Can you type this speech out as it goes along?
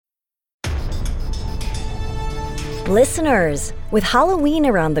Listeners, with Halloween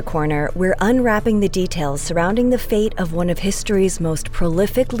around the corner, we're unwrapping the details surrounding the fate of one of history's most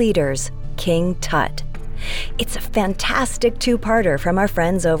prolific leaders, King Tut. It's a fantastic two-parter from our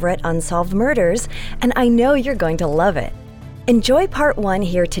friends over at Unsolved Murders, and I know you're going to love it. Enjoy part 1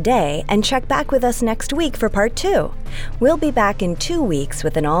 here today and check back with us next week for part 2. We'll be back in 2 weeks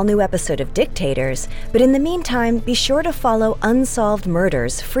with an all-new episode of Dictators, but in the meantime, be sure to follow Unsolved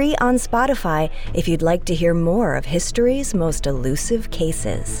Murders free on Spotify if you'd like to hear more of history's most elusive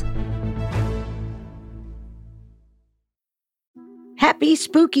cases. Happy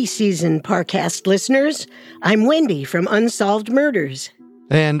spooky season, Parcast listeners. I'm Wendy from Unsolved Murders.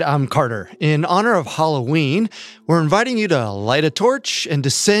 And I'm Carter. In honor of Halloween, we're inviting you to light a torch and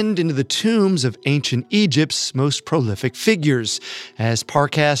descend into the tombs of ancient Egypt's most prolific figures, as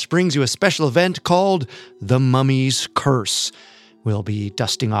Parcast brings you a special event called The Mummy's Curse. We'll be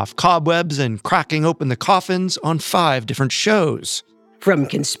dusting off cobwebs and cracking open the coffins on 5 different shows. From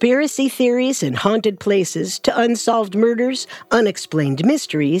conspiracy theories and haunted places to unsolved murders, unexplained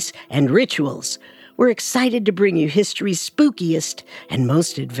mysteries, and rituals, we're excited to bring you history's spookiest and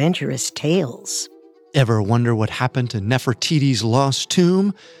most adventurous tales. Ever wonder what happened to Nefertiti's lost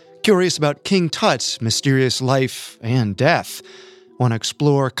tomb? Curious about King Tut's mysterious life and death? Want to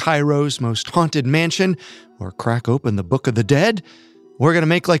explore Cairo's most haunted mansion or crack open the Book of the Dead? We're going to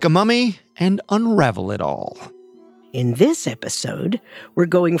make like a mummy and unravel it all. In this episode, we're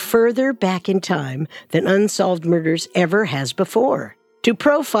going further back in time than Unsolved Murders ever has before, to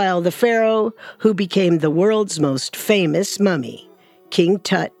profile the pharaoh who became the world's most famous mummy, King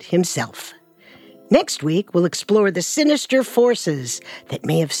Tut himself. Next week, we'll explore the sinister forces that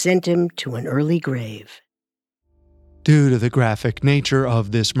may have sent him to an early grave. Due to the graphic nature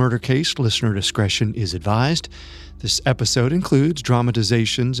of this murder case, listener discretion is advised. This episode includes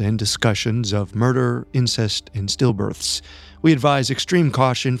dramatizations and discussions of murder, incest, and stillbirths. We advise extreme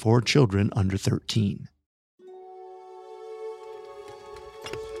caution for children under 13.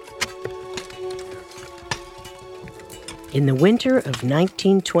 In the winter of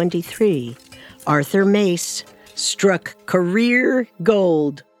 1923, Arthur Mace struck career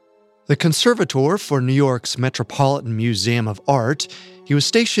gold. The conservator for New York's Metropolitan Museum of Art, he was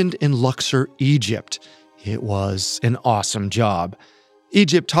stationed in Luxor, Egypt. It was an awesome job.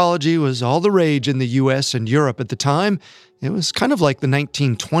 Egyptology was all the rage in the US and Europe at the time. It was kind of like the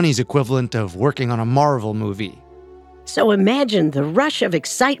 1920s equivalent of working on a Marvel movie. So imagine the rush of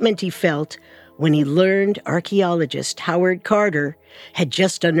excitement he felt when he learned archaeologist Howard Carter had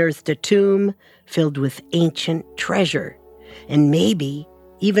just unearthed a tomb filled with ancient treasure, and maybe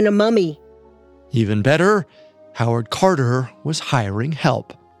even a mummy. Even better, Howard Carter was hiring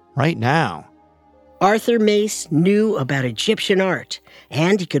help right now. Arthur Mace knew about Egyptian art,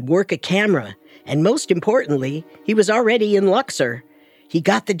 and he could work a camera, and most importantly, he was already in Luxor. He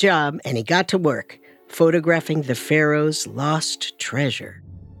got the job, and he got to work, photographing the pharaoh's lost treasure.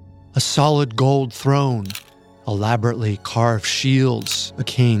 A solid gold throne, elaborately carved shields, a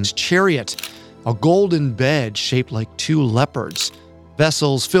king's chariot, a golden bed shaped like 2 leopards,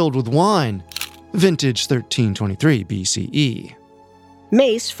 vessels filled with wine, vintage 1323 BCE.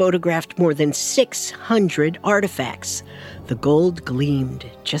 Mace photographed more than 600 artifacts. The gold gleamed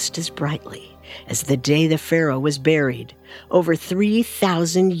just as brightly as the day the pharaoh was buried, over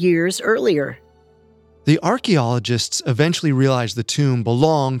 3,000 years earlier. The archaeologists eventually realized the tomb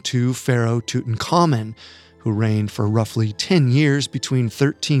belonged to Pharaoh Tutankhamun, who reigned for roughly 10 years between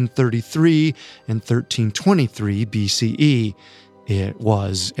 1333 and 1323 BCE. It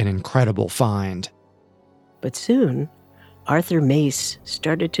was an incredible find. But soon, Arthur Mace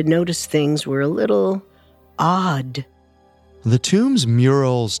started to notice things were a little odd. The tomb's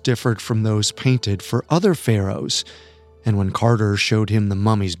murals differed from those painted for other pharaohs, and when Carter showed him the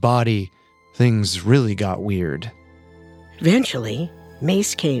mummy's body, things really got weird. Eventually,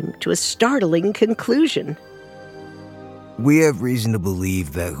 Mace came to a startling conclusion. We have reason to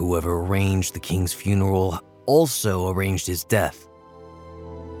believe that whoever arranged the king's funeral also arranged his death.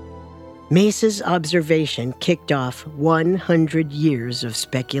 Mace's observation kicked off 100 years of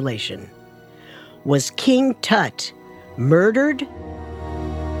speculation. Was King Tut murdered?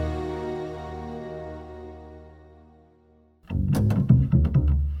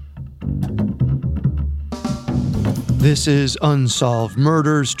 This is Unsolved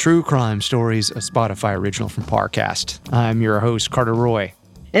Murders, True Crime Stories, a Spotify original from Parcast. I'm your host, Carter Roy.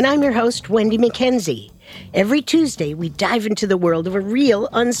 And I'm your host, Wendy McKenzie. Every Tuesday, we dive into the world of a real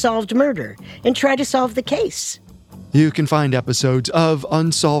unsolved murder and try to solve the case. You can find episodes of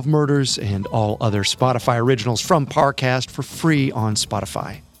Unsolved Murders and all other Spotify originals from Parcast for free on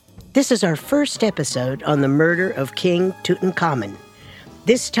Spotify. This is our first episode on the murder of King Tutankhamun.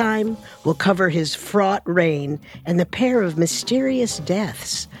 This time, we'll cover his fraught reign and the pair of mysterious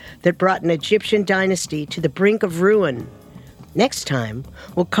deaths that brought an Egyptian dynasty to the brink of ruin. Next time,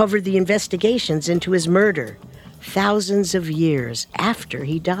 we'll cover the investigations into his murder, thousands of years after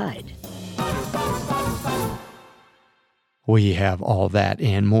he died. We have all that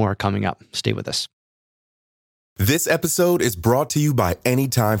and more coming up. Stay with us. This episode is brought to you by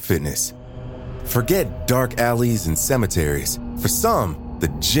Anytime Fitness. Forget dark alleys and cemeteries. For some, the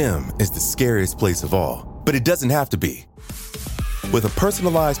gym is the scariest place of all, but it doesn't have to be. With a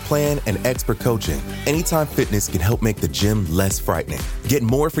personalized plan and expert coaching, Anytime Fitness can help make the gym less frightening. Get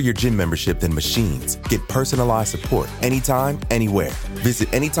more for your gym membership than machines. Get personalized support anytime, anywhere. Visit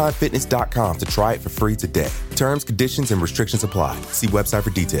AnytimeFitness.com to try it for free today. Terms, conditions, and restrictions apply. See website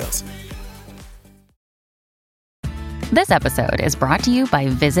for details. This episode is brought to you by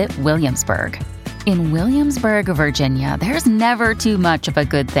Visit Williamsburg. In Williamsburg, Virginia, there's never too much of a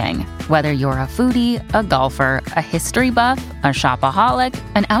good thing. Whether you're a foodie, a golfer, a history buff, a shopaholic,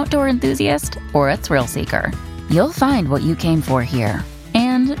 an outdoor enthusiast, or a thrill seeker, you'll find what you came for here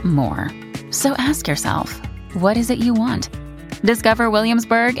and more. So ask yourself, what is it you want? Discover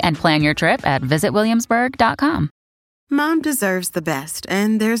Williamsburg and plan your trip at visitwilliamsburg.com. Mom deserves the best,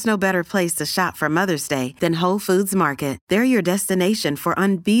 and there's no better place to shop for Mother's Day than Whole Foods Market. They're your destination for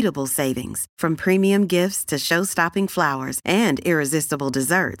unbeatable savings, from premium gifts to show-stopping flowers and irresistible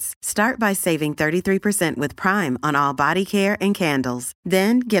desserts. Start by saving 33% with Prime on all body care and candles.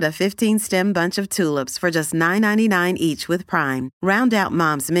 Then get a 15-stem bunch of tulips for just $9.99 each with Prime. Round out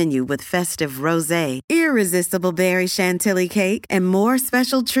Mom's menu with festive rosé, irresistible berry chantilly cake, and more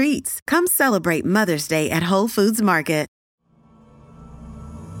special treats. Come celebrate Mother's Day at Whole Foods Market.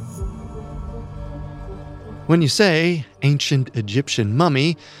 When you say ancient Egyptian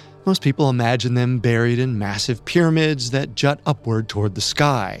mummy, most people imagine them buried in massive pyramids that jut upward toward the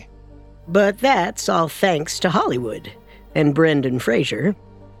sky. But that's all thanks to Hollywood and Brendan Fraser.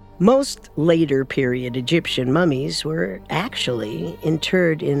 Most later period Egyptian mummies were actually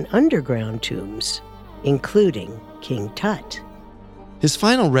interred in underground tombs, including King Tut. His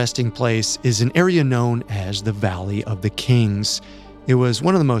final resting place is an area known as the Valley of the Kings. It was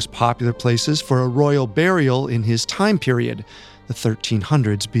one of the most popular places for a royal burial in his time period, the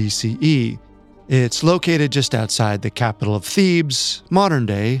 1300s BCE. It's located just outside the capital of Thebes,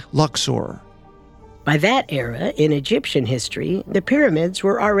 modern-day Luxor. By that era, in Egyptian history, the pyramids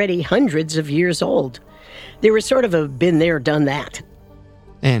were already hundreds of years old. They were sort of a been there, done that.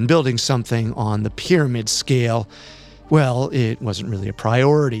 And building something on the pyramid scale, well, it wasn't really a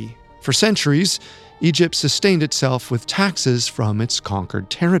priority. For centuries, Egypt sustained itself with taxes from its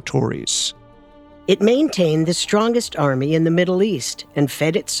conquered territories. It maintained the strongest army in the Middle East and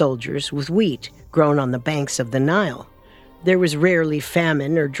fed its soldiers with wheat grown on the banks of the Nile. There was rarely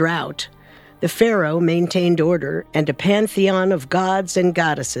famine or drought. The pharaoh maintained order, and a pantheon of gods and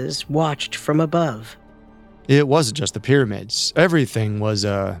goddesses watched from above. It wasn't just the pyramids. Everything was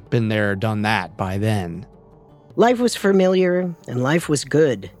been there, done that by then. Life was familiar and life was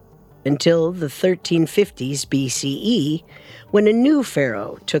good, until the 1350s BCE, when a new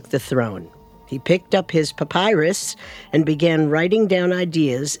pharaoh took the throne. He picked up his papyrus and began writing down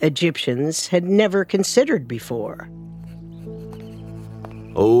ideas Egyptians had never considered before.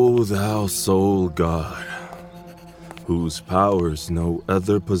 O thou sole God, whose powers no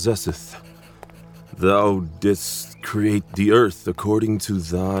other possesseth, thou didst create the earth according to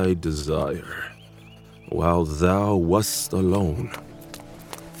thy desire, while thou wast alone.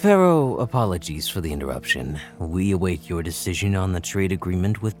 Pharaoh, apologies for the interruption. We await your decision on the trade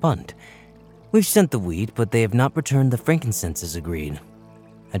agreement with Punt. We've sent the wheat, but they have not returned the frankincense as agreed.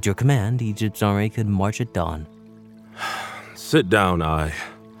 At your command, Egypt's army could march at dawn. Sit down, Ai.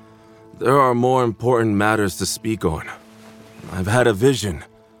 There are more important matters to speak on. I've had a vision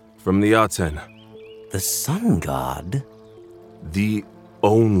from the Aten. The sun god? The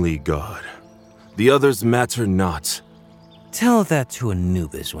only god. The others matter not. Tell that to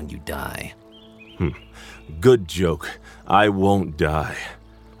Anubis when you die. Good joke. I won't die.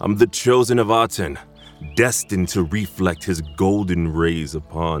 I'm the chosen of Aten, destined to reflect his golden rays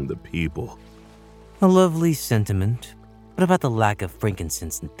upon the people. A lovely sentiment, but about the lack of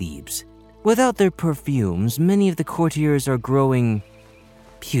frankincense in Thebes. Without their perfumes, many of the courtiers are growing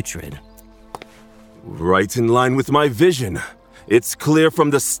putrid. Right in line with my vision. It's clear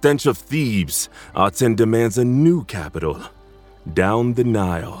from the stench of Thebes, Aten demands a new capital. Down the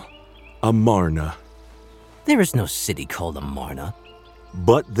Nile, Amarna. There is no city called Amarna.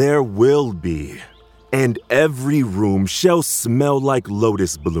 But there will be. and every room shall smell like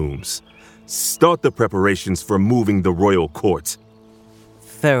lotus blooms. Start the preparations for moving the royal court.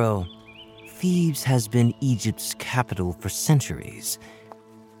 Pharaoh, Thebes has been Egypt's capital for centuries.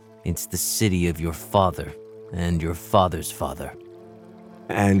 It's the city of your father and your father's father.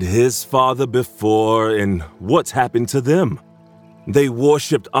 And his father before, and what's happened to them? They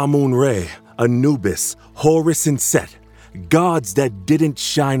worshipped Amun-Re, Anubis, Horus, and Set, gods that didn't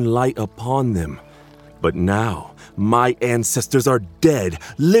shine light upon them. But now, my ancestors are dead,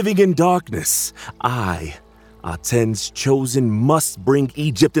 living in darkness. I, Aten's chosen, must bring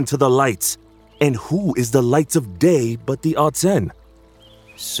Egypt into the light. And who is the light of day but the Aten?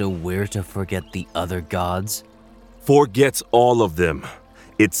 So we're to forget the other gods? Forget all of them.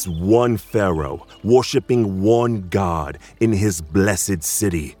 It's one pharaoh, worshipping one god in his blessed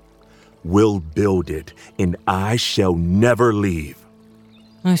city. We'll build it, and I shall never leave.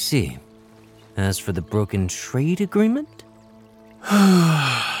 I see. As for the broken trade agreement?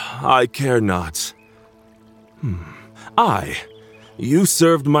 I care not. You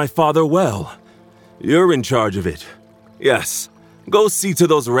served my father well. You're in charge of it. Yes, go see to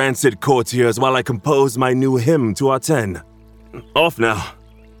those rancid courtiers while I compose my new hymn to Aten. Off now.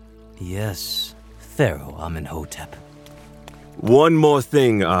 Yes, Pharaoh Amenhotep. One more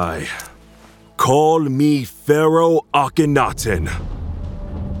thing, Call me Pharaoh Akhenaten.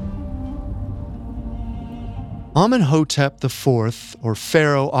 Amenhotep IV, or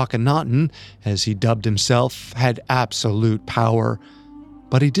Pharaoh Akhenaten, as he dubbed himself, had absolute power.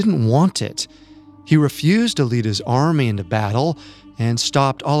 But he didn't want it. He refused to lead his army into battle and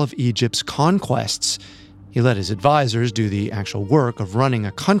stopped all of Egypt's conquests. He let his advisors do the actual work of running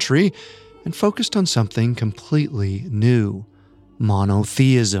a country and focused on something completely new: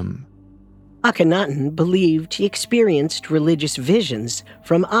 monotheism. Akhenaten believed he experienced religious visions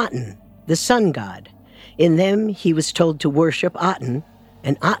from Aten, the sun god. In them, he was told to worship Aten,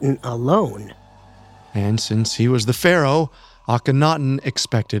 and Aten alone. And since he was the pharaoh, Akhenaten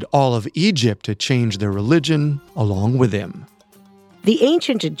expected all of Egypt to change their religion along with him. The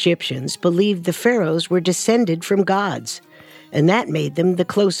ancient Egyptians believed the pharaohs were descended from gods, and that made them the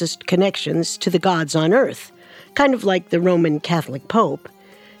closest connections to the gods on earth, kind of like the Roman Catholic Pope,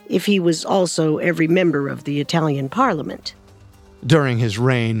 if he was also every member of the Italian parliament. During his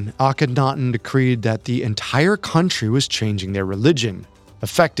reign, Akhenaten decreed that the entire country was changing their religion,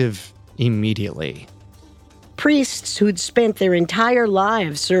 effective immediately. Priests who'd spent their entire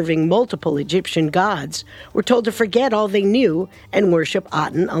lives serving multiple Egyptian gods were told to forget all they knew and worship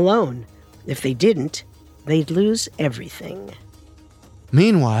Aten alone. If they didn't, they'd lose everything.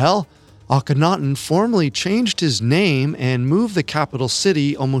 Meanwhile, Akhenaten formally changed his name and moved the capital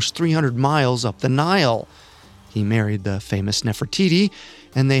city almost 300 miles up the Nile. He married the famous Nefertiti,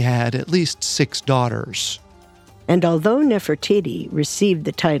 and they had at least 6 daughters. And although Nefertiti received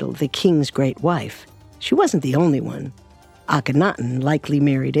the title the king's great wife, she wasn't the only one. Akhenaten likely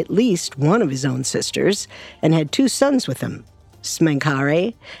married at least one of his own sisters and had 2 sons with him,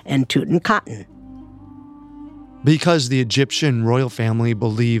 Smenkhare and Tutankhaten. Because the Egyptian royal family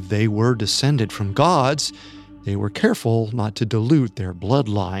believed they were descended from gods, they were careful not to dilute their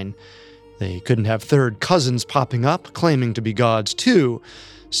bloodline. They couldn't have third cousins popping up claiming to be gods too,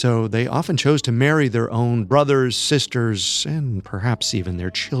 so they often chose to marry their own brothers, sisters, and perhaps even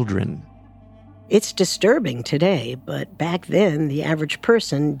their children. It's disturbing today, but back then the average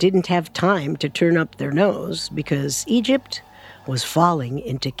person didn't have time to turn up their nose because Egypt was falling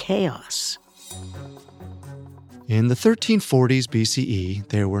into chaos. In the 1340s BCE,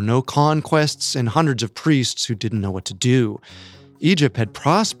 there were no conquests and hundreds of priests who didn't know what to do. Egypt had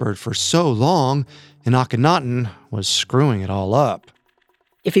prospered for so long, and Akhenaten was screwing it all up.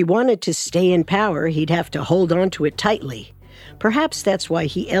 If he wanted to stay in power, he'd have to hold on to it tightly. Perhaps that's why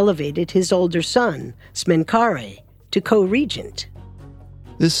he elevated his older son, Smenkhare, to co-regent.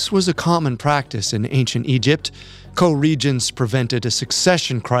 This was a common practice in ancient Egypt. Co-regents prevented a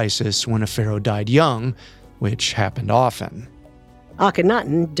succession crisis when a pharaoh died young, which happened often.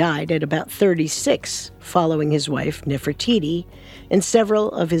 Akhenaten died at about 36, following his wife Nefertiti and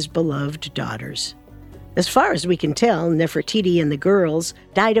several of his beloved daughters. As far as we can tell, Nefertiti and the girls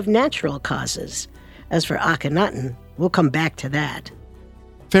died of natural causes. As for Akhenaten, we'll come back to that.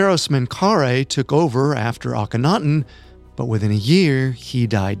 Pharaoh Smenkhare took over after Akhenaten, but within a year, he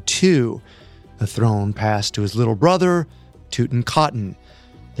died too. The throne passed to his little brother, Tutankhaten.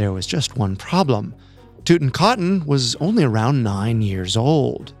 There was just one problem. Tutankhaten was only around 9 years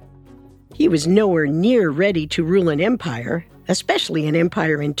old. He was nowhere near ready to rule an empire, especially an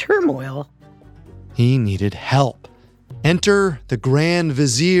empire in turmoil. He needed help. Enter the Grand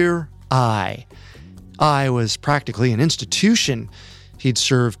Vizier Ai. Ai was practically an institution. He'd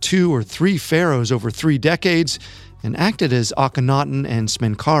served 2 or 3 pharaohs over 3 decades and acted as Akhenaten and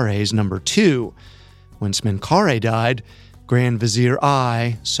Smenkhkare's number 2. When Smenkhkare died, Grand Vizier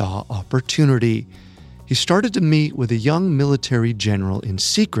Ai saw opportunity. He started to meet with a young military general in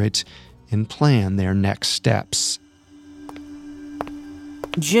secret and plan their next steps.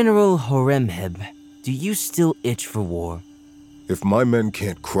 General Horemheb, do you still itch for war? If my men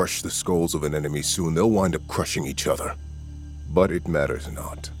can't crush the skulls of an enemy soon, they'll wind up crushing each other. But it matters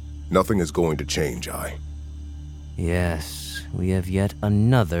not. Nothing is going to change, Ai. Yes, we have yet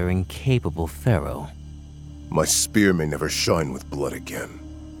another incapable pharaoh. My spear may never shine with blood again.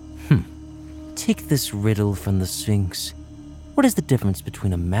 Take this riddle from the Sphinx. What is the difference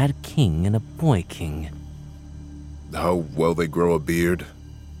between a mad king and a boy king? How well they grow a beard?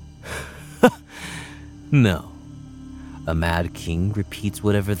 No. A mad king repeats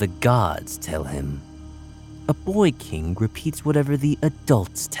whatever the gods tell him. A boy king repeats whatever the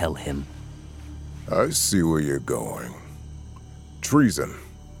adults tell him. I see where you're going. Treason.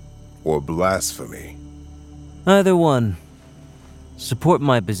 Or blasphemy. Either one. Support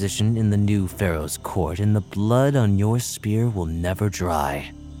my position in the new pharaoh's court, and the blood on your spear will never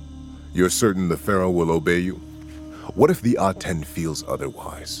dry. You're certain the pharaoh will obey you? What if the Aten feels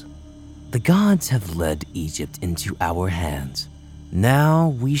otherwise? The gods have led Egypt into our hands. Now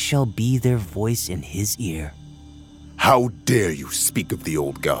we shall be their voice in his ear. How dare you speak of the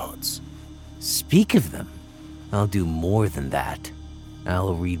old gods? Speak of them? I'll do more than that.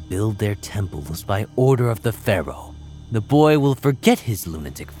 I'll rebuild their temples by order of the pharaoh. The boy will forget his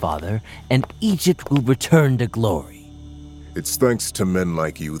lunatic father, and Egypt will return to glory. It's thanks to men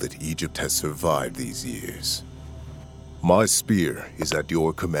like you that Egypt has survived these years. My spear is at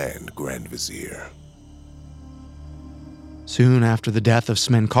your command, Grand Vizier. Soon after the death of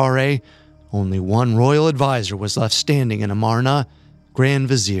Smenkhkare, only one royal advisor was left standing in Amarna, Grand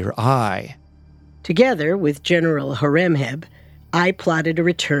Vizier Ai. Together with General Horemheb, Ai plotted a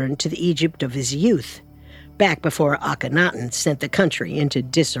return to the Egypt of his youth, back before Akhenaten sent the country into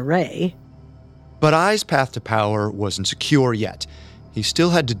disarray. But Ai's path to power wasn't secure yet. He still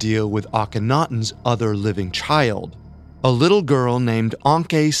had to deal with Akhenaten's other living child, a little girl named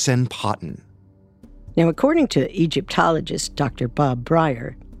Ankhesenpaten. Now, according to Egyptologist Dr. Bob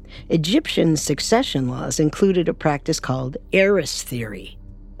Breyer, Egyptian succession laws included a practice called heiress theory.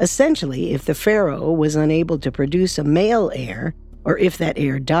 Essentially, if the pharaoh was unable to produce a male heir, or if that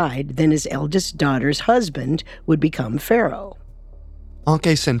heir died, then his eldest daughter's husband would become pharaoh.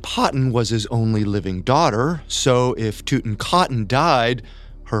 Ankhesenpaten was his only living daughter, so if Tutankhaten died,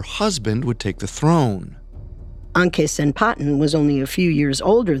 her husband would take the throne. Ankhesenpaten was only a few years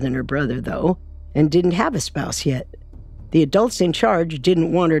older than her brother, though, and didn't have a spouse yet. The adults in charge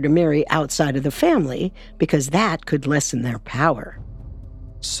didn't want her to marry outside of the family because that could lessen their power.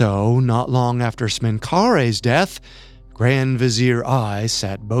 So, not long after Smenkkare's death, Grand Vizier Ai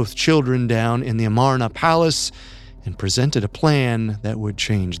sat both children down in the Amarna palace and presented a plan that would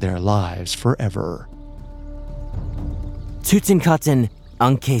change their lives forever. Tutankhaten,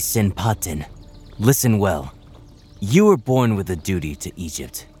 Ankhesenpaten, listen well. You were born with a duty to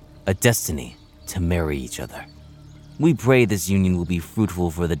Egypt, a destiny to marry each other. We pray this union will be fruitful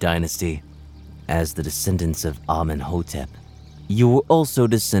for the dynasty. As the descendants of Amenhotep, you were also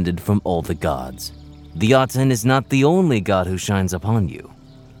descended from all the gods. The Aten is not the only god who shines upon you.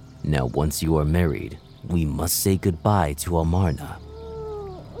 Now, once you are married, we must say goodbye to Amarna.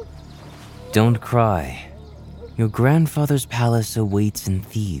 Don't cry. Your grandfather's palace awaits in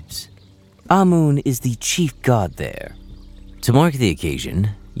Thebes. Amun is the chief god there. To mark the occasion,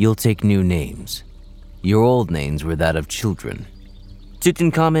 you'll take new names. Your old names were that of children.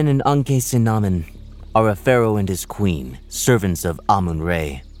 Tutankhamen and Ankhesenamen are a pharaoh and his queen, servants of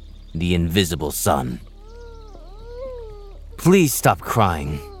Amun-Re, the invisible sun. Please stop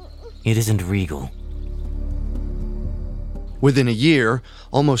crying. It isn't regal. Within a year,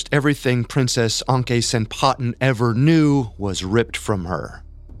 almost everything Princess Ankhesenpaten ever knew was ripped from her.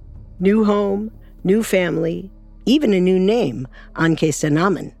 New home, new family, even a new name,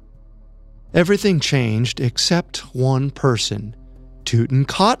 Ankhesenamen. Everything changed except one person,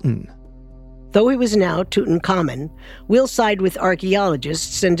 Tutankhaten. Though he was now Tutankhamen, we'll side with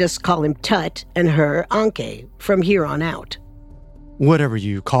archaeologists and just call him Tut and her Ankhe from here on out. Whatever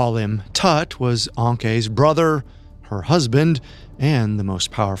you call him, Tut was Ankhe's brother, her husband, and the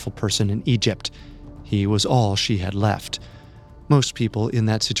most powerful person in Egypt. He was all she had left. Most people in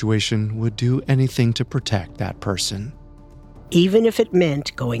that situation would do anything to protect that person. Even if it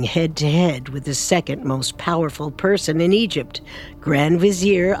meant going head-to-head with the second most powerful person in Egypt, Grand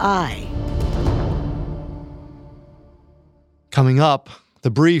Vizier Ai. Coming up, the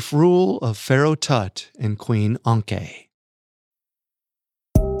brief rule of Pharaoh Tut and Queen Anke.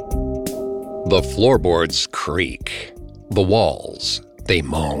 The floorboards creak. The walls, they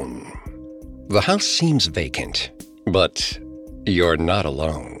moan. The house seems vacant, but you're not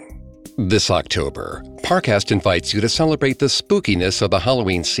alone. This October, Parcast invites you to celebrate the spookiness of the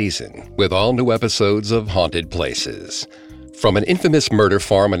Halloween season with all new episodes of Haunted Places. From an infamous murder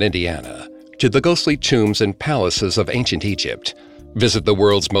farm in Indiana to the ghostly tombs and palaces of ancient Egypt, visit the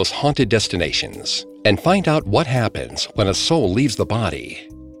world's most haunted destinations and find out what happens when a soul leaves the body,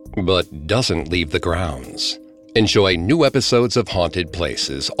 but doesn't leave the grounds. Enjoy new episodes of Haunted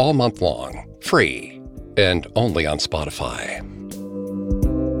Places all month long, free, and only on Spotify.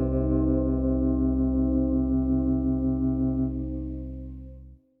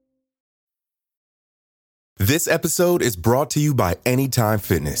 This episode is brought to you by Anytime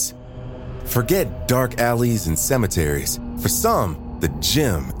Fitness. Forget dark alleys and cemeteries. For some, the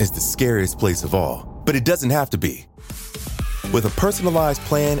gym is the scariest place of all, but it doesn't have to be. With a personalized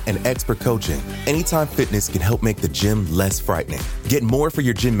plan and expert coaching, Anytime Fitness can help make the gym less frightening. Get more for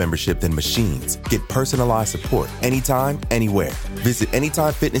your gym membership than machines. Get personalized support anytime, anywhere. Visit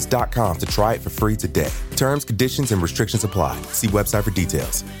AnytimeFitness.com to try it for free today. Terms, conditions, and restrictions apply. See website for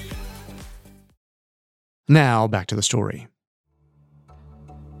details. Now, back to the story.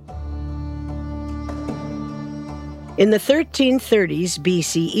 In the 1330s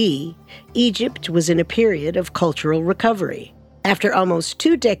BCE, Egypt was in a period of cultural recovery. After almost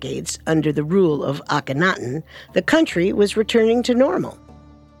 2 decades under the rule of Akhenaten, the country was returning to normal.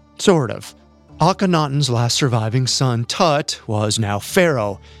 Sort of. Akhenaten's last surviving son, Tut, was now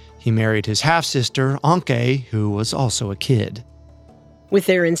pharaoh. He married his half-sister, Anke, who was also a kid. With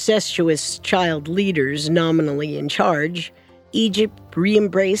their incestuous child leaders nominally in charge, Egypt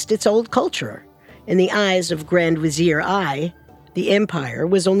re-embraced its old culture. In the eyes of Grand Vizier I, the empire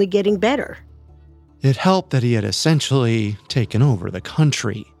was only getting better. It helped that he had essentially taken over the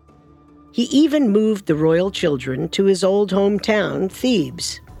country. He even moved the royal children to his old hometown,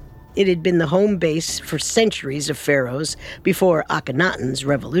 Thebes. It had been the home base for centuries of pharaohs before Akhenaten's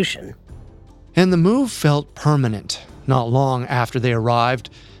revolution. And the move felt permanent. Not long after they arrived,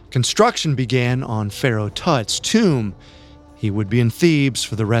 construction began on Pharaoh Tut's tomb. He would be in Thebes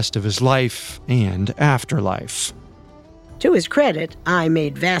for the rest of his life and afterlife. To his credit, I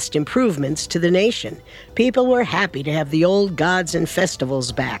made vast improvements to the nation. People were happy to have the old gods and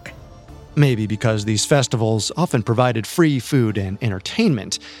festivals back. Maybe because these festivals often provided free food and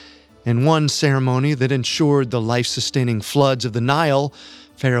entertainment. In one ceremony that ensured the life-sustaining floods of the Nile,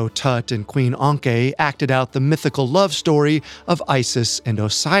 Pharaoh Tut and Queen Anke acted out the mythical love story of Isis and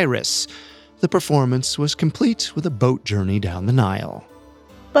Osiris. The performance was complete with a boat journey down the Nile.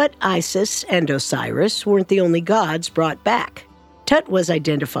 But Isis and Osiris weren't the only gods brought back. Tut was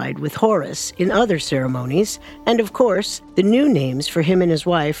identified with Horus in other ceremonies, and of course, the new names for him and his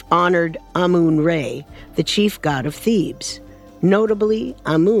wife honored Amun-Re, the chief god of Thebes. Notably,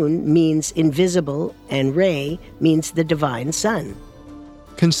 Amun means invisible, and Re means the divine sun.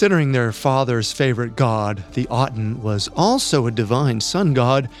 Considering their father's favorite god, the Aten, was also a divine sun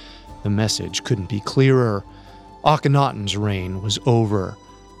god, the message couldn't be clearer. Akhenaten's reign was over.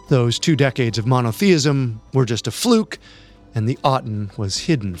 Those 2 decades of monotheism were just a fluke, and the Aten was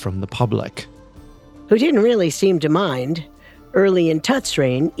hidden from the public. Who didn't really seem to mind. Early in Tut's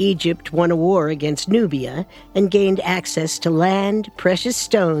reign, Egypt won a war against Nubia and gained access to land, precious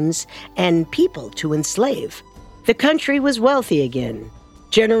stones, and people to enslave. The country was wealthy again.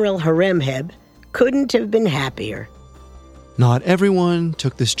 General Horemheb couldn't have been happier. Not everyone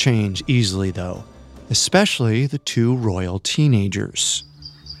took this change easily, though, especially the 2 royal teenagers.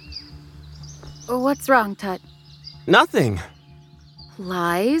 What's wrong, Tut? Nothing.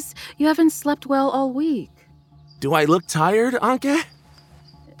 Lies? You haven't slept well all week. Do I look tired, Anke?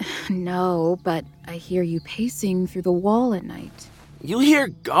 No, but I hear you pacing through the wall at night. You hear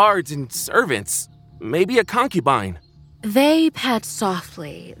guards and servants. Maybe a concubine. They pet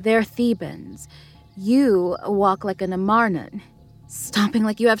softly. They're Thebans. You walk like an Amarnan, stomping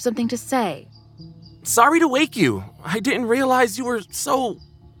like you have something to say. Sorry to wake you. I didn't realize you were so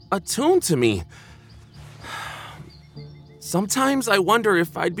attuned to me. Sometimes I wonder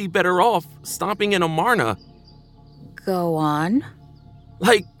if I'd be better off stomping in Amarna. Go on.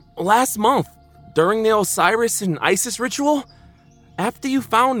 Like last month, during the Osiris and Isis ritual, after you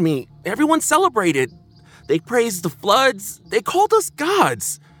found me, everyone celebrated. They praised the floods. They called us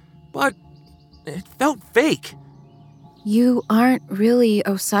gods. But it felt fake. You aren't really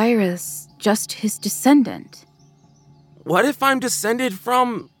Osiris, just his descendant. What if I'm descended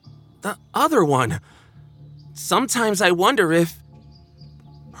from the other one? sometimes I wonder if...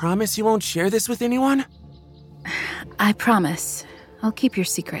 Promise you won't share this with anyone? I promise. I'll keep your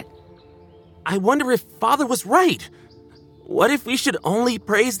secret. I wonder if Father was right. What if we should only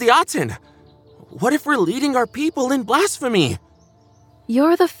praise the Aten? What if we're leading our people in blasphemy?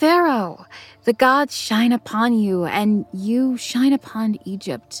 You're the Pharaoh. The gods shine upon you, and you shine upon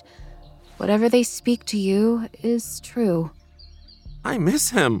Egypt. Whatever they speak to you is true. I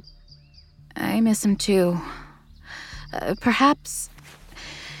miss him. I miss him too. Perhaps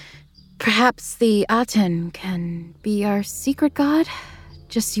the Aten can be our secret god,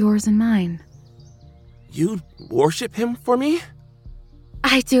 just yours and mine. You'd worship him for me?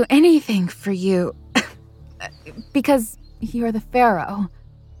 I'd do anything for you. Because you're the Pharaoh.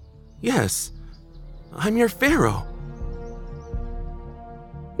 Yes, I'm your Pharaoh.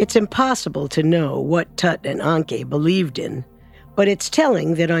 It's impossible to know what Tut and Anke believed in, but it's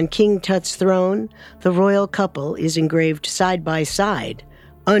telling that on King Tut's throne, the royal couple is engraved side by side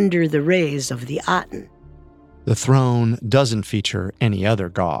under the rays of the Aten. The throne doesn't feature any other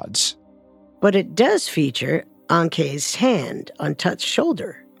gods. But it does feature Anke's hand on Tut's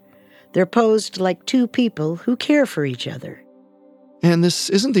shoulder. They're posed like two people who care for each other. And this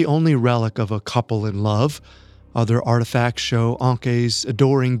isn't the only relic of a couple in love. Other artifacts show Anke's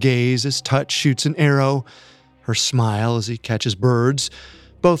adoring gaze as Tut shoots an arrow, her smile as he catches birds,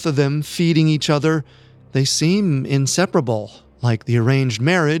 both of them feeding each other. They seem inseparable, like the arranged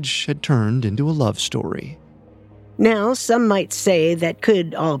marriage had turned into a love story. Now, some might say that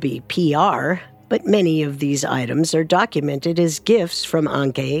could all be PR, but many of these items are documented as gifts from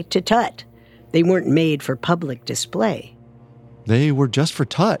Anke to Tut. They weren't made for public display. They were just for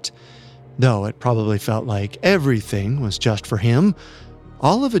Tut, though it probably felt like everything was just for him.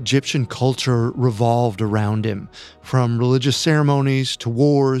 All of Egyptian culture revolved around him, from religious ceremonies to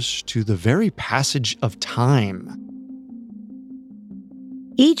wars to the very passage of time.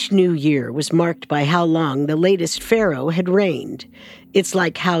 Each new year was marked by how long the latest pharaoh had reigned. It's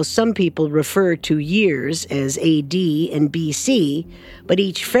like how some people refer to years as AD and BC, but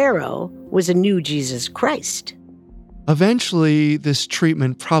each pharaoh was a new Jesus Christ. Eventually, this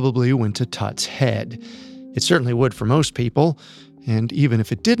treatment probably went to Tut's head. It certainly would for most people, and even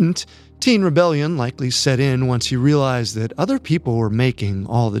if it didn't, teen rebellion likely set in once he realized that other people were making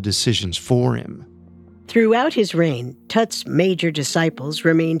all the decisions for him. Throughout his reign, Tut's major disciples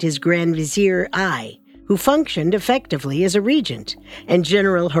remained his Grand Vizier Ai, who functioned effectively as a regent, and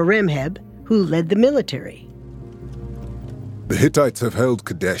General Horemheb, who led the military. The Hittites have held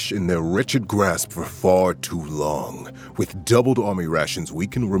Kadesh in their wretched grasp for far too long. With doubled army rations, we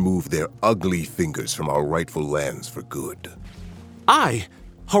can remove their ugly fingers from our rightful lands for good.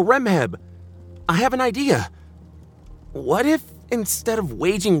 Horemheb, I have an idea. What if, instead of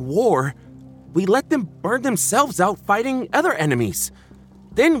waging war, we let them burn themselves out fighting other enemies?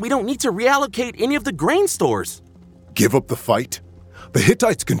 Then we don't need to reallocate any of the grain stores. Give up the fight? The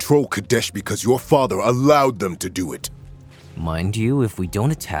Hittites control Kadesh because your father allowed them to do it. Mind you, if we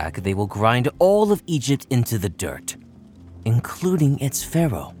don't attack, they will grind all of Egypt into the dirt, including its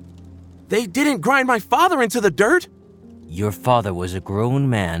pharaoh. They didn't grind my father into the dirt. Your father was a grown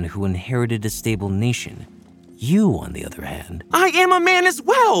man who inherited a stable nation. You, on the other hand... I am a man as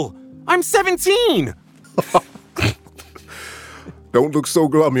well! I'm 17! Don't look so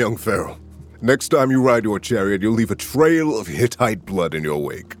glum, young pharaoh. Next time you ride your chariot, you'll leave a trail of Hittite blood in your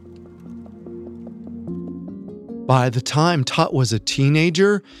wake. By the time Tut was a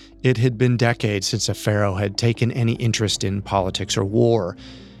teenager, it had been decades since a pharaoh had taken any interest in politics or war.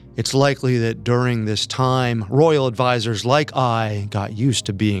 It's likely that during this time, royal advisors like Ai got used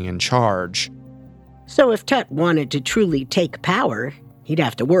to being in charge. So if Tut wanted to truly take power, he'd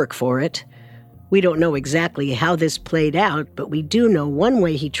have to work for it. We don't know exactly how this played out, but we do know one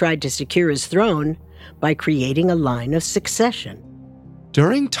way he tried to secure his throne, by creating a line of succession.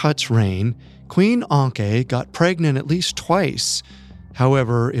 During Tut's reign, Queen Anke got pregnant at least twice.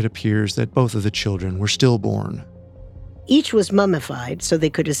 However, it appears that both of the children were stillborn. Each was mummified so they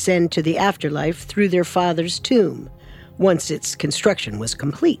could ascend to the afterlife through their father's tomb, once its construction was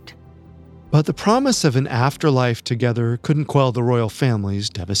complete. But the promise of an afterlife together couldn't quell the royal family's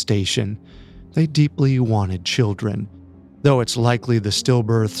devastation. They deeply wanted children. Though it's likely the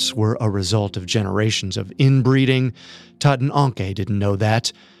stillbirths were a result of generations of inbreeding, Tut and Anke didn't know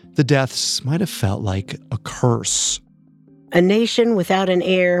that. The deaths might have felt like a curse. A nation without an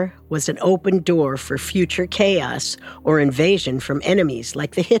heir was an open door for future chaos or invasion from enemies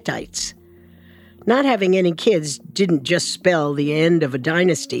like the Hittites. Not having any kids didn't just spell the end of a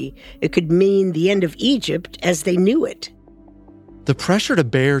dynasty, it could mean the end of Egypt as they knew it. The pressure to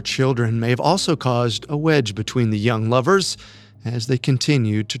bear children may have also caused a wedge between the young lovers as they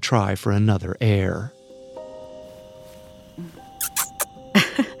continued to try for another heir.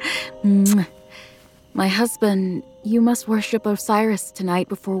 My husband, you must worship Osiris tonight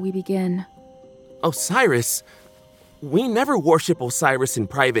before we begin. Osiris? We never worship Osiris in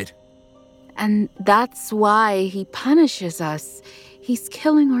private. And that's why he punishes us. He's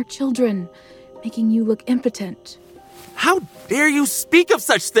killing our children, making you look impotent. How dare you speak of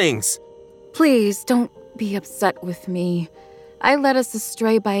such things? Please, don't be upset with me. I led us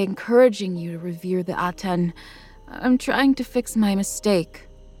astray by encouraging you to revere the Aten. I'm trying to fix my mistake.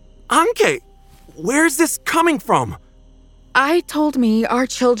 Anke, where's this coming from? I told me our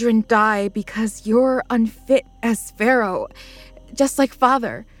children die because you're unfit as Pharaoh, just like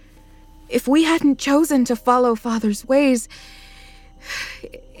Father. If we hadn't chosen to follow Father's ways,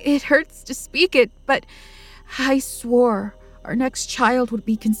 it hurts to speak it, but I swore our next child would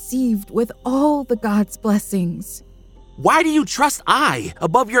be conceived with all the gods' blessings. Why do you trust I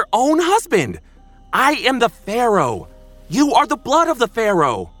above your own husband? I am the Pharaoh. You are the blood of the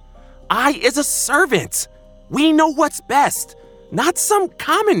Pharaoh. I is a servant. We know what's best, not some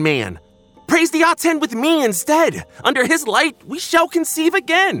common man. Praise the Aten with me instead. Under his light, we shall conceive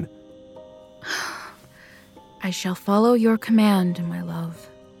again. I shall follow your command, my love.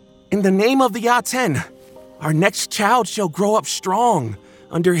 In the name of the Aten, our next child shall grow up strong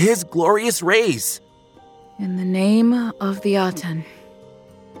under his glorious rays. In the name of the Aten.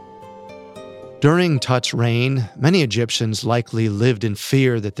 During Tut's reign, many Egyptians likely lived in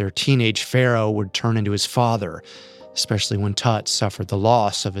fear that their teenage pharaoh would turn into his father, especially when Tut suffered the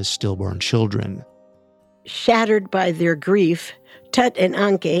loss of his stillborn children. Shattered by their grief, Tut and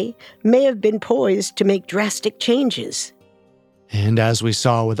Anke may have been poised to make drastic changes. And as we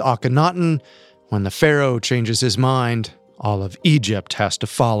saw with Akhenaten, when the pharaoh changes his mind, all of Egypt has to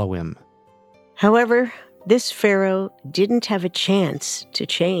follow him. However, this pharaoh didn't have a chance to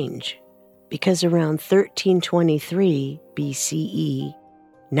change, because around 1323 BCE,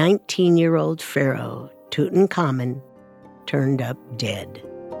 19-year-old pharaoh Tutankhamun turned up dead.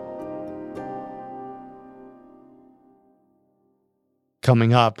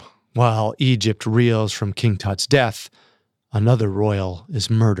 Coming up, while Egypt reels from King Tut's death, another royal is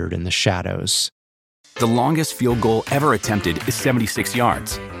murdered in the shadows. The longest field goal ever attempted is 76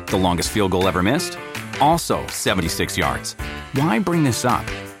 yards. The longest field goal ever missed? Also 76 yards. Why bring this up?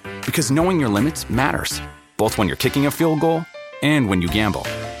 Because knowing your limits matters, both when you're kicking a field goal and when you gamble.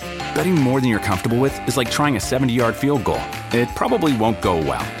 Betting more than you're comfortable with is like trying a 70-yard field goal. It probably won't go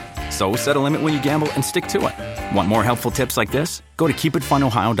well. So set a limit when you gamble and stick to it. Want more helpful tips like this? Go to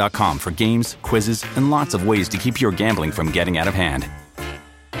keepitfunohio.com for games, quizzes, and lots of ways to keep your gambling from getting out of hand.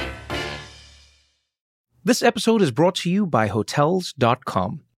 This episode is brought to you by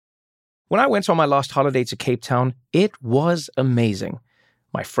Hotels.com. When I went on my last holiday to Cape Town, it was amazing.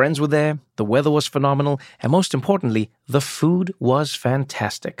 My friends were there, the weather was phenomenal, and most importantly, the food was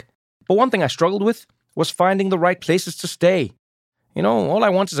fantastic. But one thing I struggled with was finding the right places to stay. You know, all I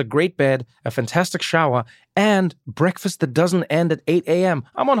want is a great bed, a fantastic shower, and breakfast that doesn't end at 8 a.m.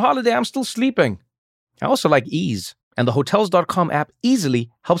 I'm on holiday, I'm still sleeping. I also like ease, and the Hotels.com app easily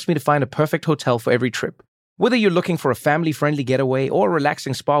helps me to find a perfect hotel for every trip. Whether you're looking for a family-friendly getaway or a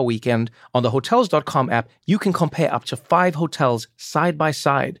relaxing spa weekend, on the Hotels.com app, you can compare up to 5 hotels side by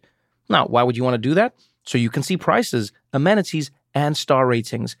side. Now, why would you want to do that? So you can see prices, amenities, and star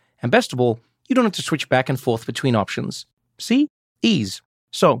ratings. And best of all, you don't have to switch back and forth between options. See? Ease.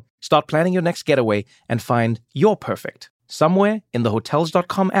 So, start planning your next getaway and find your perfect somewhere in the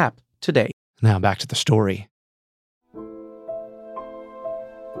Hotels.com app today. Now back to the story.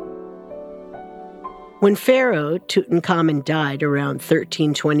 When Pharaoh Tutankhamun died around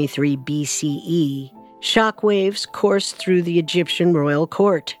 1323 BCE, shockwaves coursed through the Egyptian royal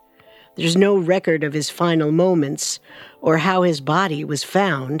court. There's no record of his final moments or how his body was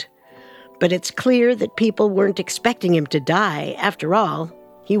found, but it's clear that people weren't expecting him to die. After all,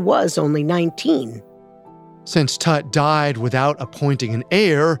 he was only 19. Since Tut died without appointing an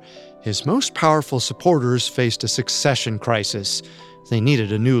heir, his most powerful supporters faced a succession crisis. They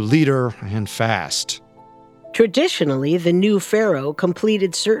needed a new leader, and fast. Traditionally, the new pharaoh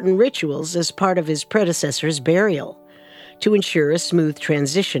completed certain rituals as part of his predecessor's burial to ensure a smooth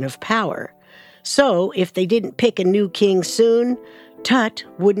transition of power. So, if they didn't pick a new king soon, Tut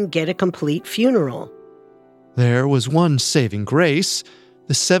wouldn't get a complete funeral. There was one saving grace,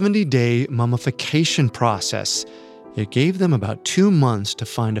 the 70-day mummification process. It gave them about 2 months to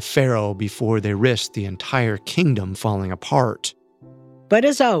find a pharaoh before they risked the entire kingdom falling apart. But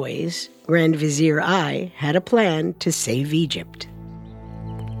as always, Grand Vizier Ai had a plan to save Egypt.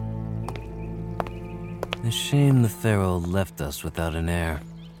 A shame the Pharaoh left us without an heir.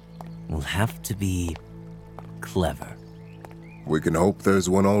 We'll have to be clever. We can hope there's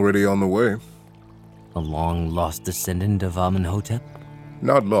one already on the way. A long-lost descendant of Amenhotep?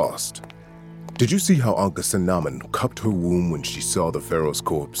 Not lost. Did you see how Anka Sanamen cupped her womb when she saw the pharaoh's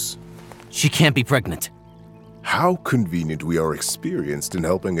corpse? She can't be pregnant. How convenient we are experienced in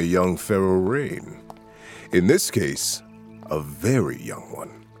helping a young pharaoh reign. In this case, a very young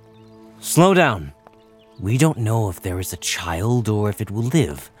one. Slow down. We don't know if there is a child or if it will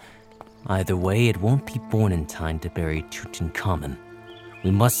live. Either way, it won't be born in time to bury Tutankhamun. We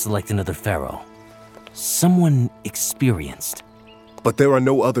must select another pharaoh. Someone experienced. But there are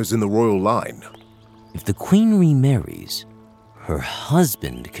no others in the royal line. If the queen remarries, her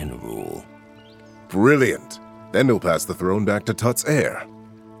husband can rule. Brilliant. Then he'll pass the throne back to Tut's heir.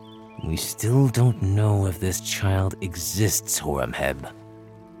 We still don't know if this child exists, Horemheb.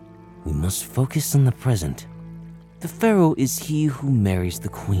 We must focus on the present. The pharaoh is he who marries the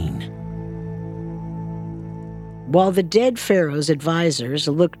queen. While the dead pharaoh's advisors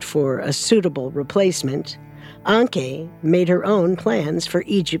looked for a suitable replacement, Anke made her own plans for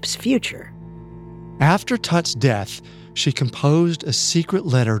Egypt's future. After Tut's death, she composed a secret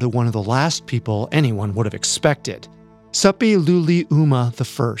letter to one of the last people anyone would have expected, Suppi-Luli-Uma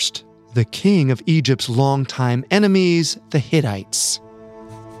I, the king of Egypt's longtime enemies, the Hittites.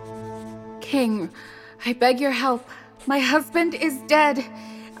 King, I beg your help. My husband is dead.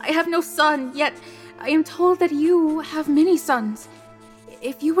 I have no son, yet I am told that you have many sons.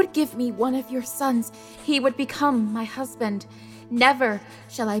 If you would give me one of your sons, he would become my husband. Never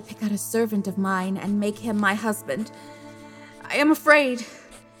shall I pick out a servant of mine and make him my husband. I am afraid.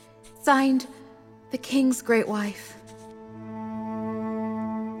 Signed, the king's great wife.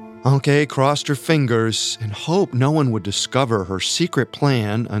 Anke crossed her fingers and hoped no one would discover her secret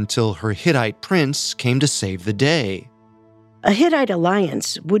plan until her Hittite prince came to save the day. A Hittite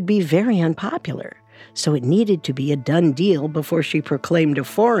alliance would be very unpopular, so it needed to be a done deal before she proclaimed a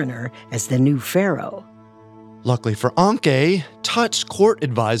foreigner as the new pharaoh. Luckily for Anke, Tut's court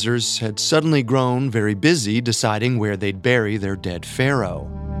advisors had suddenly grown very busy deciding where they'd bury their dead pharaoh.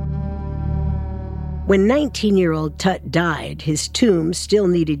 When 19-year-old Tut died, his tomb still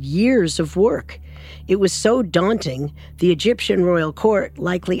needed years of work. It was so daunting, the Egyptian royal court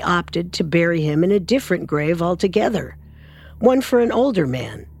likely opted to bury him in a different grave altogether, one for an older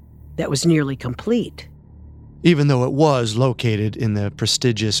man that was nearly complete. Even though it was located in the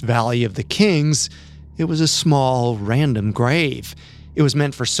prestigious Valley of the Kings, it was a small, random grave. It was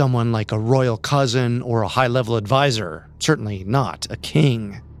meant for someone like a royal cousin or a high-level advisor, certainly not a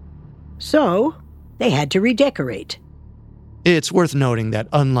king. So, they had to redecorate. It's worth noting that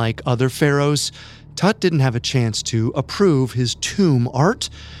unlike other pharaohs, Tut didn't have a chance to approve his tomb art.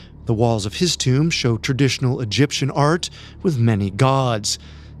 The walls of his tomb show traditional Egyptian art with many gods,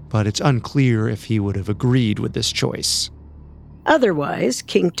 but it's unclear if he would have agreed with this choice. Otherwise,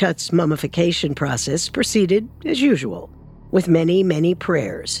 King Tut's mummification process proceeded as usual, with many, many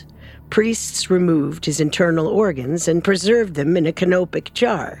prayers. Priests removed his internal organs and preserved them in a canopic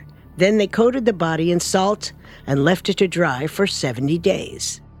jar. Then they coated the body in salt and left it to dry for 70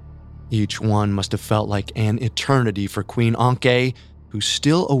 days. Each one must have felt like an eternity for Queen Anke, who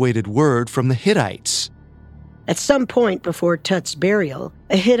still awaited word from the Hittites. At some point before Tut's burial,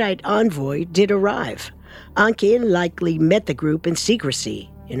 a Hittite envoy did arrive. Anke likely met the group in secrecy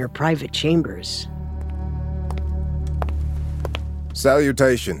in her private chambers.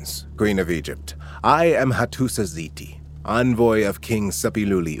 Salutations, Queen of Egypt. I am Hattusaziti, envoy of King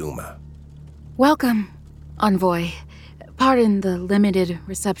Suppi-Luli-Uma. Welcome, envoy. Pardon the limited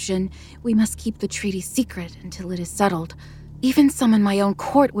reception. We must keep the treaty secret until it is settled. Even some in my own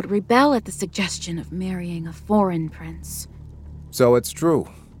court would rebel at the suggestion of marrying a foreign prince. So it's true.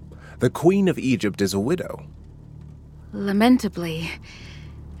 The Queen of Egypt is a widow. Lamentably,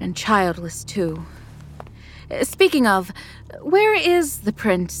 and childless too. Speaking of, where is the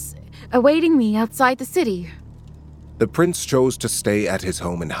prince? Awaiting me outside the city. The prince chose to stay at his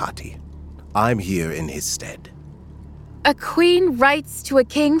home in Hatti. I'm here in his stead. A queen writes to a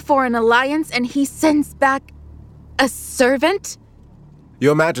king for an alliance and he sends back a servant?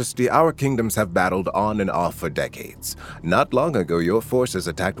 Your Majesty, our kingdoms have battled on and off for decades. Not long ago, your forces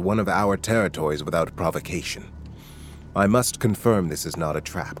attacked one of our territories without provocation. I must confirm this is not a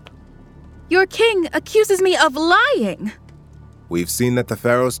trap. Your king accuses me of lying. We've seen that the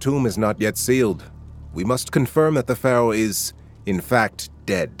pharaoh's tomb is not yet sealed. We must confirm that the pharaoh is, in fact,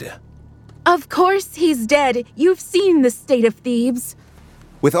 dead. Of course he's dead. You've seen the state of Thebes.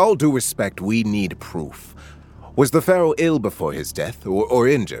 With all due respect, we need proof. Was the pharaoh ill before his death, or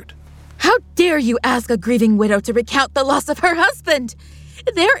injured? How dare you ask a grieving widow to recount the loss of her husband?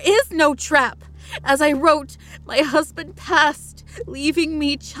 There is no trap. As I wrote, my husband passed, leaving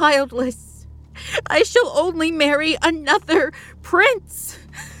me childless. I shall only marry another prince.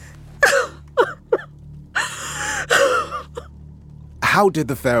 How did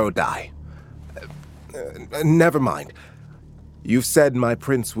the pharaoh die? Never mind. You've said my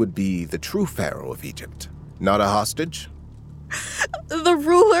prince would be the true pharaoh of Egypt, not a hostage? The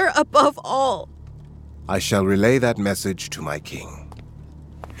ruler above all. I shall relay that message to my king.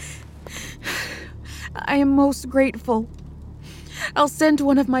 I am most grateful. I'll send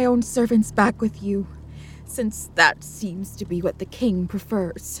one of my own servants back with you, since that seems to be what the king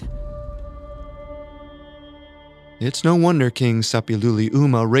prefers. It's no wonder King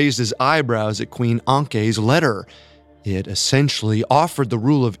Sapiluli-Uma raised his eyebrows at Queen Anke's letter. It essentially offered the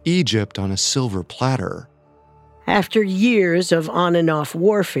rule of Egypt on a silver platter. After years of on and off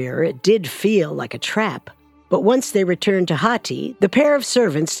warfare, it did feel like a trap. But once they returned to Hatti, the pair of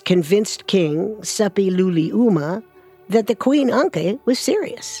servants convinced King Sapiluli-Uma that the Queen Anke was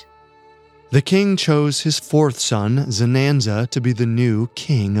serious. The king chose his fourth son, Zenanza, to be the new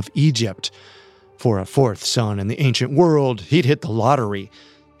king of Egypt. For a fourth son in the ancient world, he'd hit the lottery.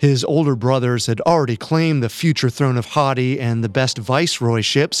 His older brothers had already claimed the future throne of Hatti and the best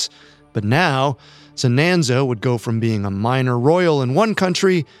viceroyships, but now Zenanza would go from being a minor royal in one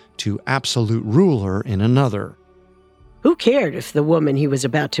country to absolute ruler in another. Who cared if the woman he was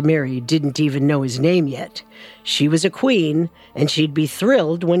about to marry didn't even know his name yet? She was a queen, and she'd be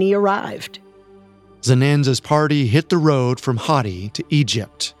thrilled when he arrived. Zenanza's party hit the road from Hatti to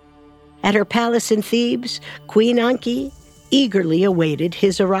Egypt. At her palace in Thebes, Queen Anke eagerly awaited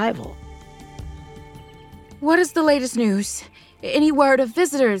his arrival. What is the latest news? Any word of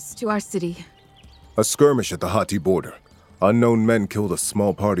visitors to our city? A skirmish at the Hatti border. Unknown men killed a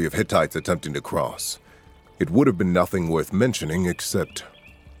small party of Hittites attempting to cross. It would have been nothing worth mentioning except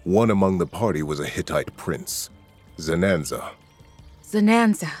one among the party was a Hittite prince, Zenanza.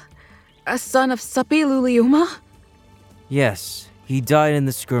 Zenanza, a son of Sapiluli-Uma? Yes, he died in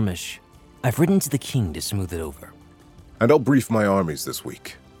the skirmish. I've written to the king to smooth it over. And I'll brief my armies this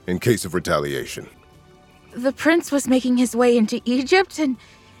week, in case of retaliation. The prince was making his way into Egypt, and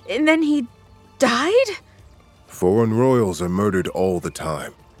then he died? Foreign royals are murdered all the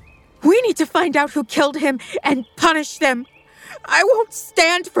time. We need to find out who killed him and punish them. I won't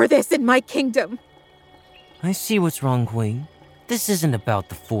stand for this in my kingdom. I see what's wrong, Queen. This isn't about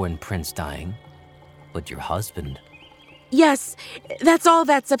the foreign prince dying, but your husband. Yes, that's all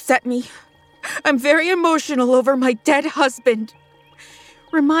that's upset me. I'm very emotional over my dead husband.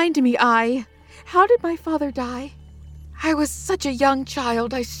 Remind me, how did my father die? I was such a young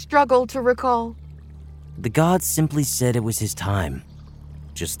child, I struggle to recall. The gods simply said it was his time,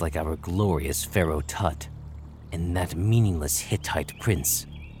 just like our glorious Pharaoh Tut and that meaningless Hittite prince.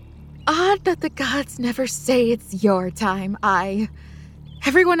 Odd that the gods never say it's your time,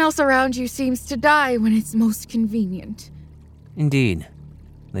 Everyone else around you seems to die when it's most convenient. Indeed.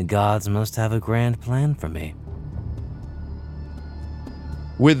 The gods must have a grand plan for me.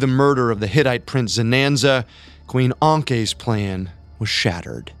 With the murder of the Hittite prince Zenanza, Queen Anke's plan was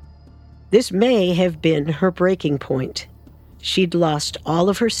shattered. This may have been her breaking point. She'd lost all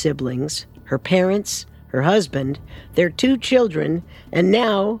of her siblings, her parents, her husband, their 2 children, and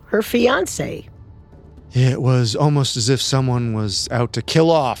now her fiancé. It was almost as if someone was out to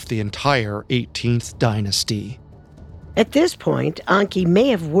kill off the entire 18th dynasty. At this point, Anke may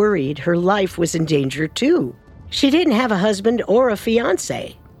have worried her life was in danger too. She didn't have a husband or a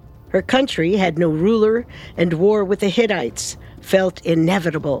fiancé. Her country had no ruler, and war with the Hittites felt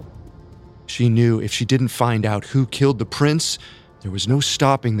inevitable. She knew if she didn't find out who killed the prince, there was no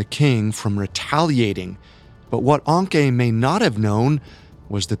stopping the king from retaliating. But what Anke may not have known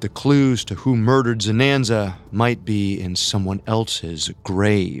was that the clues to who murdered Zenanza might be in someone else's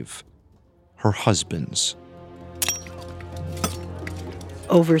grave. Her husband's.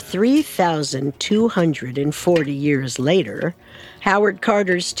 Over 3,240 years later, Howard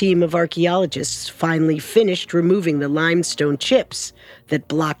Carter's team of archaeologists finally finished removing the limestone chips that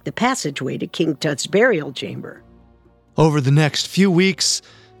blocked the passageway to King Tut's burial chamber. Over the next few weeks,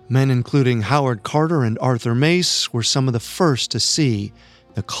 men including Howard Carter and Arthur Mace were some of the first to see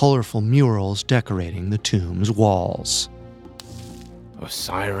the colorful murals decorating the tomb's walls.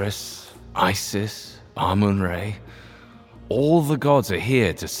 Osiris, Isis, Amun-Re, all the gods are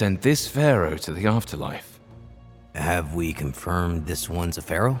here to send this pharaoh to the afterlife. Have we confirmed this one's a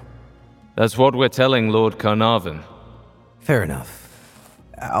pharaoh? That's what we're telling Lord Carnarvon. Fair enough.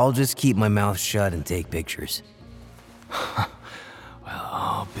 I'll just keep my mouth shut and take pictures. Well,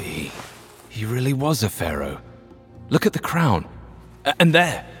 I'll be He really was a pharaoh. Look at the crown. And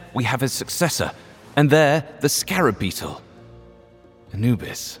there, we have his successor. And there, the scarab beetle.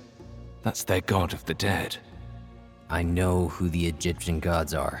 Anubis. That's their god of the dead. I know who the Egyptian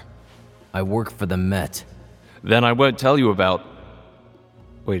gods are. I work for the Met. Then I won't tell you about...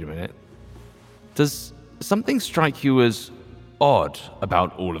 Wait a minute. Does something strike you as odd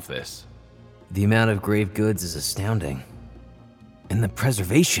about all of this? The amount of grave goods is astounding. And the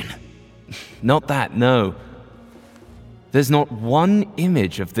preservation. Not that, no. There's not one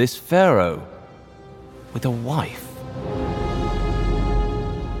image of this pharaoh with a wife.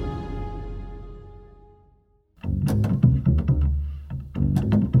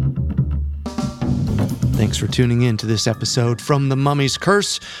 Thanks for tuning in to this episode from The Mummy's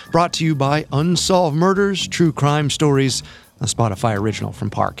Curse, brought to you by Unsolved Murders, True Crime Stories, a Spotify original from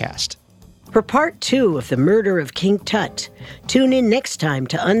Parcast. For part 2 of the murder of King Tut, tune in next time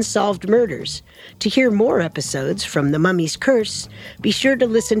to Unsolved Murders. To hear more episodes from The Mummy's Curse, be sure to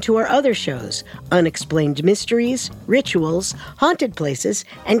listen to our other shows, Unexplained Mysteries, Rituals, Haunted Places,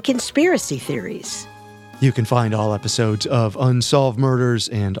 and Conspiracy Theories. You can find all episodes of Unsolved Murders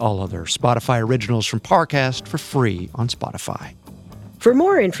and all other Spotify originals from Parcast for free on Spotify. For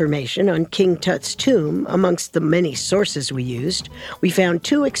more information on King Tut's tomb, amongst the many sources we used, we found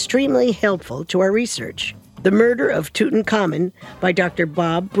 2 extremely helpful to our research. The Murder of Tutankhamun by Dr.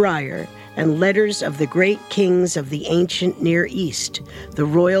 Bob Breyer and Letters of the Great Kings of the Ancient Near East, the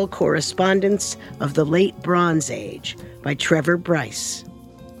Royal Correspondence of the Late Bronze Age by Trevor Bryce.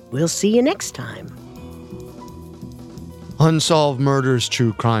 We'll see you next time. Unsolved Murders,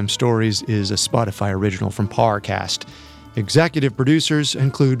 True Crime Stories is a Spotify original from Parcast. Executive producers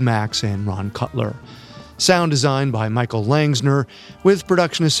include Max and Ron Cutler. Sound design by Michael Langsner, with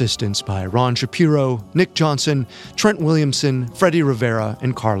production assistance by Ron Shapiro, Nick Johnson, Trent Williamson, Freddie Rivera,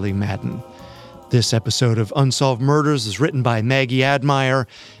 and Carly Madden. This episode of Unsolved Murders is written by Maggie Admire,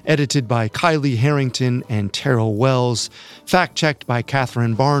 edited by Kylie Harrington and Terrell Wells, fact-checked by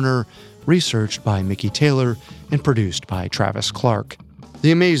Catherine Barner, researched by Mickey Taylor, and produced by Travis Clark.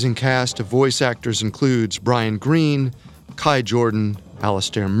 The amazing cast of voice actors includes Brian Green, Kai Jordan,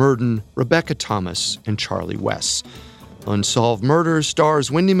 Alastair Murden, Rebecca Thomas, and Charlie Wess. Unsolved Murders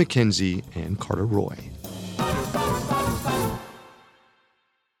stars Wendy McKenzie and Carter Roy.